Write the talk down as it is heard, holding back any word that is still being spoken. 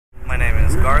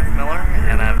is Garth Miller,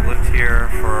 and I've lived here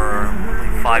for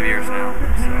 5 years now.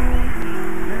 So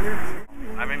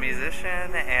I'm a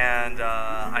musician, and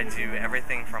I do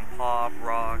everything from pop,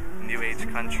 rock, new age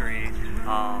country.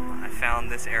 I found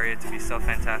this area to be so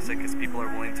fantastic because people are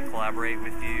willing to collaborate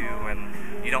with you, and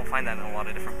you don't find that in a lot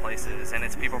of different places. And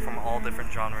it's people from all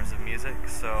different genres of music,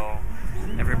 so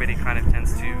everybody kind of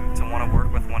tends to want to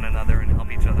work with one another and help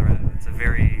each other out. It's a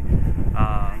very,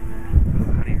 how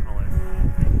do you call it?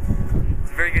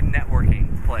 It's a very good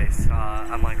networking place,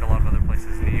 unlike a lot of other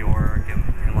places. New York and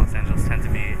Los Angeles tend to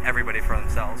be everybody for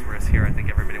themselves, whereas here I think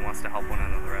everybody wants to help one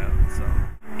another out. So.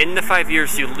 In the 5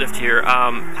 years you lived here,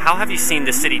 how have you seen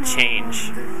the city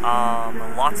change?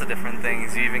 Lots of different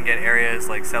things. You even get areas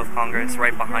like South Congress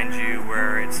right behind you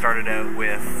where it started out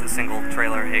with a single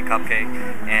trailer, Hey Cupcake,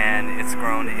 and it's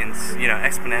grown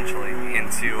exponentially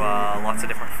into lots of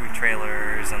different food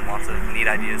trailers and lots of neat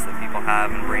ideas that people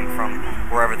have and bring from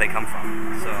wherever they come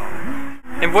from. So.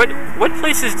 And what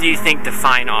places do you think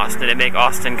define Austin and make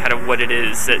Austin kind of what it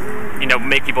is that,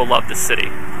 make people love the city?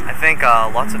 I think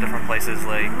lots of different places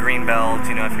like Greenbelt,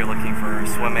 if you're looking for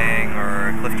swimming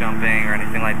or cliff jumping or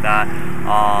anything like that.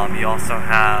 You also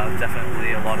have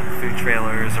definitely a lot of the food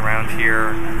trailers around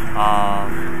here.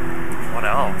 What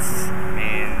else? I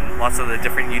mean, lots of the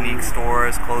different unique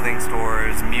stores, clothing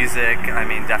stores, music. I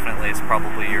mean, definitely it's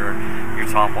probably your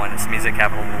top one. It's music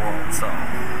capital of the world, so.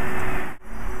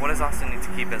 What does Austin need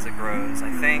to keep as it grows? I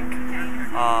think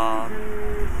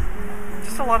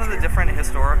just a lot of the different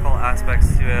historical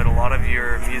aspects to it, a lot of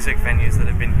your music venues that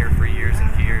have been here for years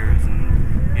and years, and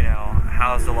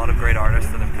housed a lot of great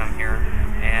artists that have come here,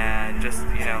 and just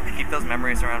keep those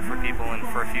memories around for people and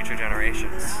for future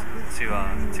generations to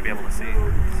be able to see.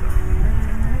 So.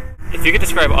 If you could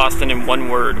describe Austin in one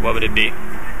word, what would it be?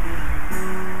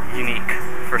 Unique,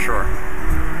 for sure.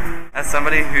 As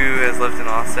somebody who has lived in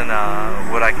Austin,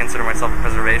 would I consider myself a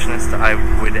preservationist? I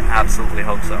would absolutely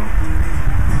hope so.